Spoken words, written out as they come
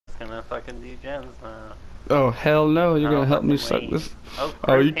gonna fucking do gens now. Oh hell no! You're gonna Oh, help me fucking suck wait. this. Oh,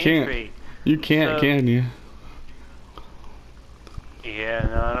 Oh, fruit you can't. pastry. You can't, So, can you? yeah,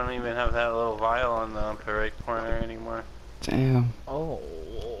 no, I don't even have that little vial on the upper right corner anymore. Damn. Oh.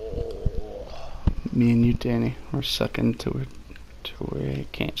 Me and you, Danny, we're sucking to it, to where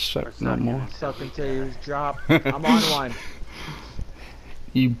it can't We're suck no sucking more. until Suck we until die. you drop. I'm on one.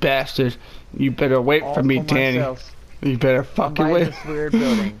 You bastard! You better wait All for me, for Danny. myself. You better I'm fucking by wait. this weird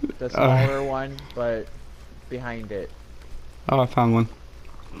building. The smaller one, but behind it. Oh, I found one.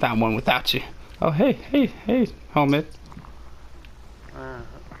 Found one without you. Oh, hey, hey, hey, homie. Oh,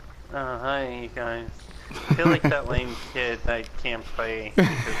 hi, you guys. I feel like that lame kid that can't play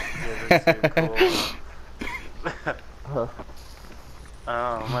because you guys are so cool.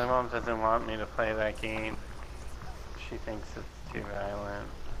 Oh, my mom doesn't want me to play that game. She thinks it's too violent.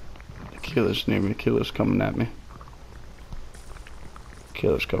 The killer's near me. The killer's coming at me.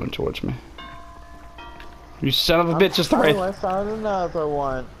 Killer's coming towards me. You son of a bitch! It's the Oh, right. I found another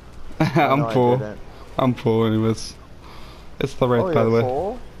one. I'm No, I full. didn't. I'm full, anyways. It's the right, Oh, by the you're way.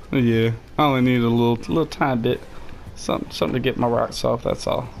 full? Yeah, I only need a little tiny bit, something to get my rocks off. That's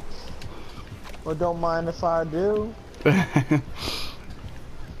all. Well, don't mind if I do.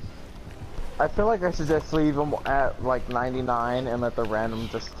 I feel like I should just leave them at like 99 and let the random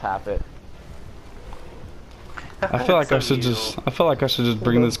just tap it. I feel like So I should you. just. I feel like I should just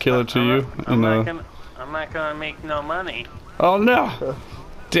bring this killer to you. I'm And I'm not gonna make no money. oh no,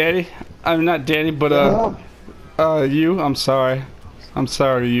 Daddy. I'm not Daddy, but you. I'm sorry. I'm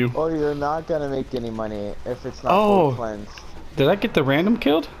sorry, you. Oh, you're not gonna make any money if it's not Oh. fully cleansed. Did I get the random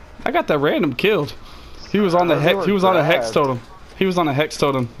killed? I got that random killed. He was on the Oh, you hex. were He was on a hex grabbed. totem. He was on a hex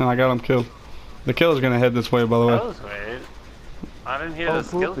totem, and I got him killed. The killer's gonna head this way, by the way. That was weird. I didn't hear Oh, the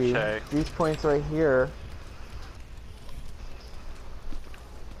skill poopy. check. These points right here.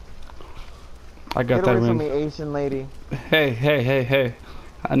 I got Get that away from me, random. Asian lady. Hey, hey, hey, hey!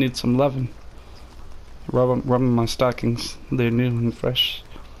 I need some loving. Rubbing my stockings. They're new and fresh.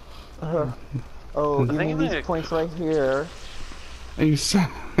 Oh, I give me think these they- points right here. You son.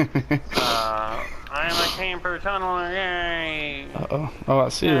 I'm a camper tunneler, yay! Uh-oh. Oh, I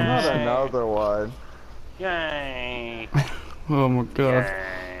see him. Not Hey. another one. Yay! Oh my god.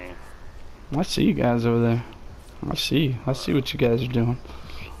 Yay! I see you guys over there. I see what you guys are doing.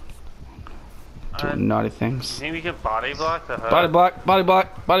 Doing naughty things. Maybe we could body block the hook. Body block, body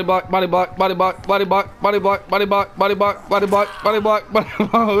block, body block, body block, body block, body block, body block, body block, body block, body block, body block, body block.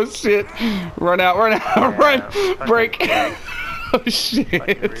 Oh shit. Run out, run, fucking break. dick. Oh Fucking shit.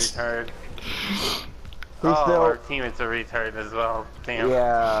 retard. He's Oh, still. our teammate's a retard as well. Damn.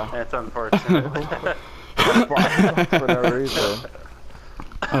 Yeah. That's unfortunate. For no reason.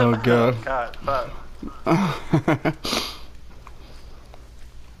 Oh god. God, fuck.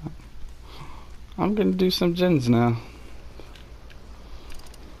 I'm gonna do some gens now.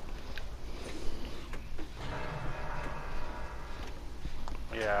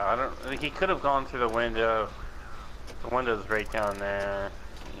 Yeah, I don't. He could have gone through the window. The window's right down there.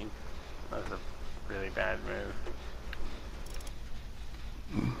 That was a really bad move.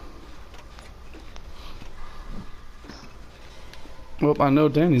 Well, I know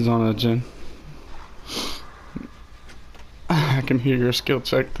Danny's on a gen. I can hear your skill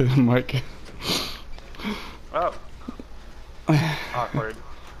check through the mic. Oh. Awkward.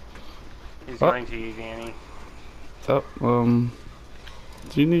 He's Oh. going to you, Danny. Oh,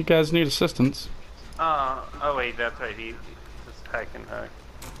 do you guys need assistance? Oh wait, that's right. He's just hacking hook.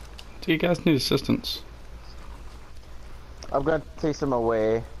 Do you guys need assistance? I'm gonna take some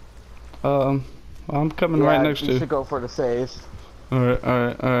away. Well, I'm coming Yeah, right next you to you. should go for the saves. Alright,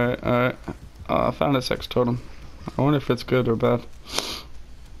 alright, alright, alright. I found a sex totem. I wonder if it's good or bad.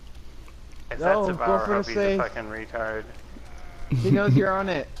 If No, that's a go Devour, for hope the he's a save. fucking retard. He knows you're on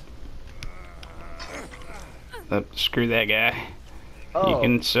it. Screw that guy. Oh,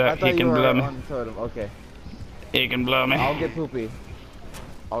 can I suck, thought he you can were blow me. on the totem. Okay, He can blow me. I'll get poopy.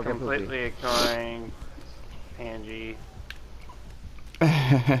 I'll get poopy. Completely ignoring Angie.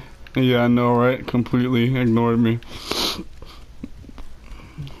 Yeah, I know, right? Completely ignored me.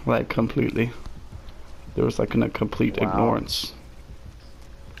 Like, completely. There was like a complete Wow. ignorance.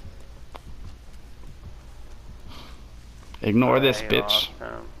 Ignore this, I bitch. lost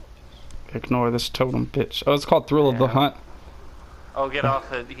him. Ignore this totem, bitch. Oh, it's called Thrill of the Yeah. Hunt. Oh, get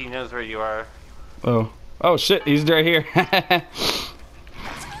off it. He knows where you are. Oh. Oh, shit. He's right here.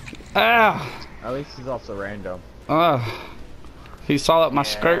 Ah. At least he's also random. Ah. He saw up my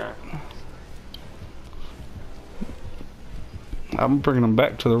skirt. Yeah. I'm bringing him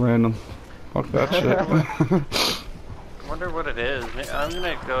back to the random. Fuck that shit. What wonder what it is. I'm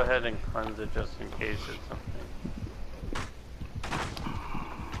gonna go ahead and cleanse it just in case it's something.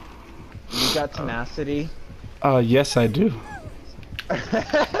 You got tenacity? Yes I do.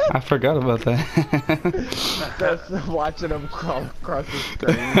 I forgot about that. Just watching him crawl across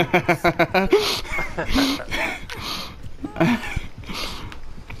the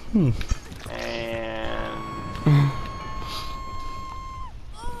screen. And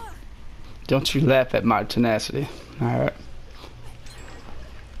Don't you laugh at my tenacity. Alright.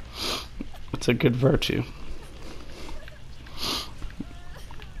 It's a good virtue.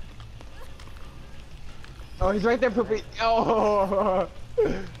 Oh, he's right there, Poopy. Oh.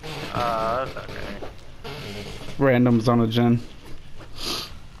 that's okay. Randoms on a gen.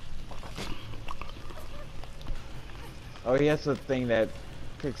 Oh, he has the thing that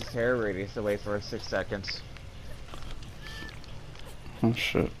takes his hair radius away for 6 seconds. Oh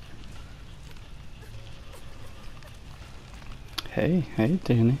shit. Hey, hey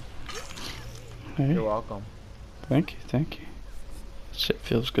Danny. Hey. You're welcome. Thank you, thank you. Shit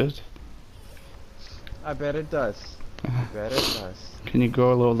feels good. I bet it does. I bet it does. Can you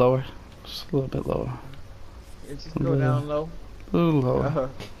go a little lower? Just a little bit lower. You just go down low. A little lower.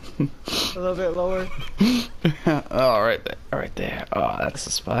 A little bit lower. Oh, right there. Right there. Oh, that's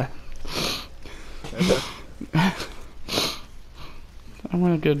the spot. I'm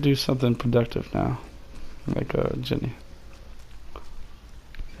gonna go do something productive now. Like a Jenny.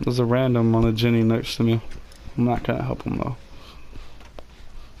 There's a random on a Jenny next to me. I'm not gonna help him though.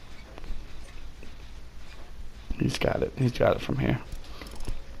 He's got it. He's got it from here.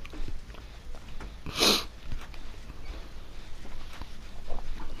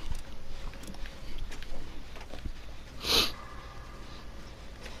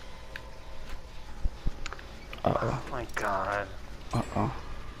 Oh my god. Uh-oh.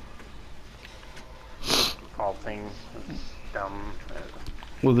 Faulting. Dumb.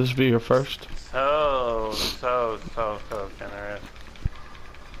 Will this be your first? So generous.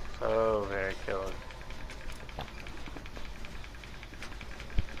 So very killer.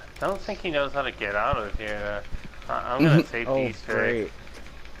 I don't think he knows how to get out of here. I'm gonna say Oh, D-Strike. great.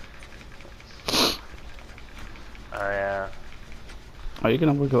 Oh yeah. Are you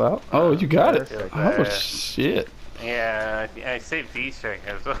gonna wiggle out? Oh, you got it. Perfect. Oh shit. Yeah, I saved D-Strike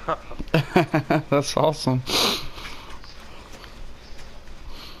as well. That's awesome.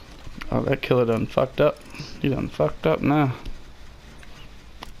 Oh, that killer done fucked up. He done fucked up now.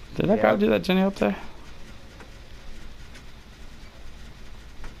 Did that guy Yep. do that Jenny up there?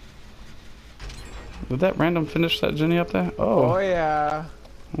 Did that random finish that Jenny up there? Oh Oh, yeah.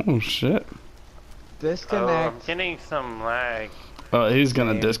 oh shit. Oh, I'm Disconnect getting some lag. Oh, he's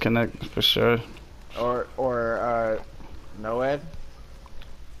gonna Same. disconnect for sure. or Noed.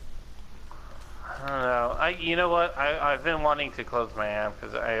 I don't know. You know what? I've been wanting to close my app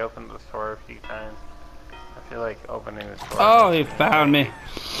because I opened the store a few times. I feel like opening the store. Oh, he found me.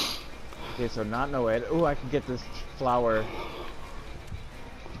 Okay, so not Noed. Ooh, I can get this flower.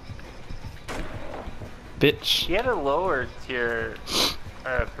 Bitch. He had a lower tier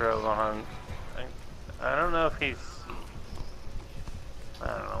throw on. I don't know if he's. I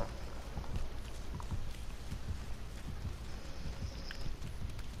don't know.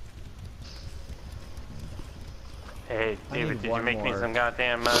 Hey, I David, need did you one make me more. some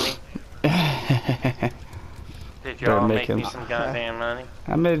goddamn money? Did Better y'all make make me him- some goddamn money?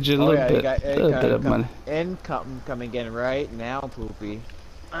 I made you a Oh little yeah, bit, you got little bit of money. income coming in right now, Poopy.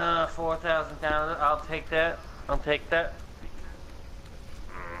 $4,000. I'll take that. I'll take that.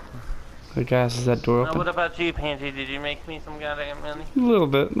 Hey guys, is that door Now, open? what about you, Pansy? Did you make me some goddamn money? A little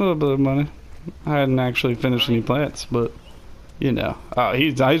bit of money. I hadn't actually finished any plants, but you know. Oh,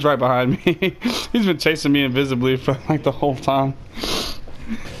 he's right behind me. He's been chasing me invisibly for like the whole time.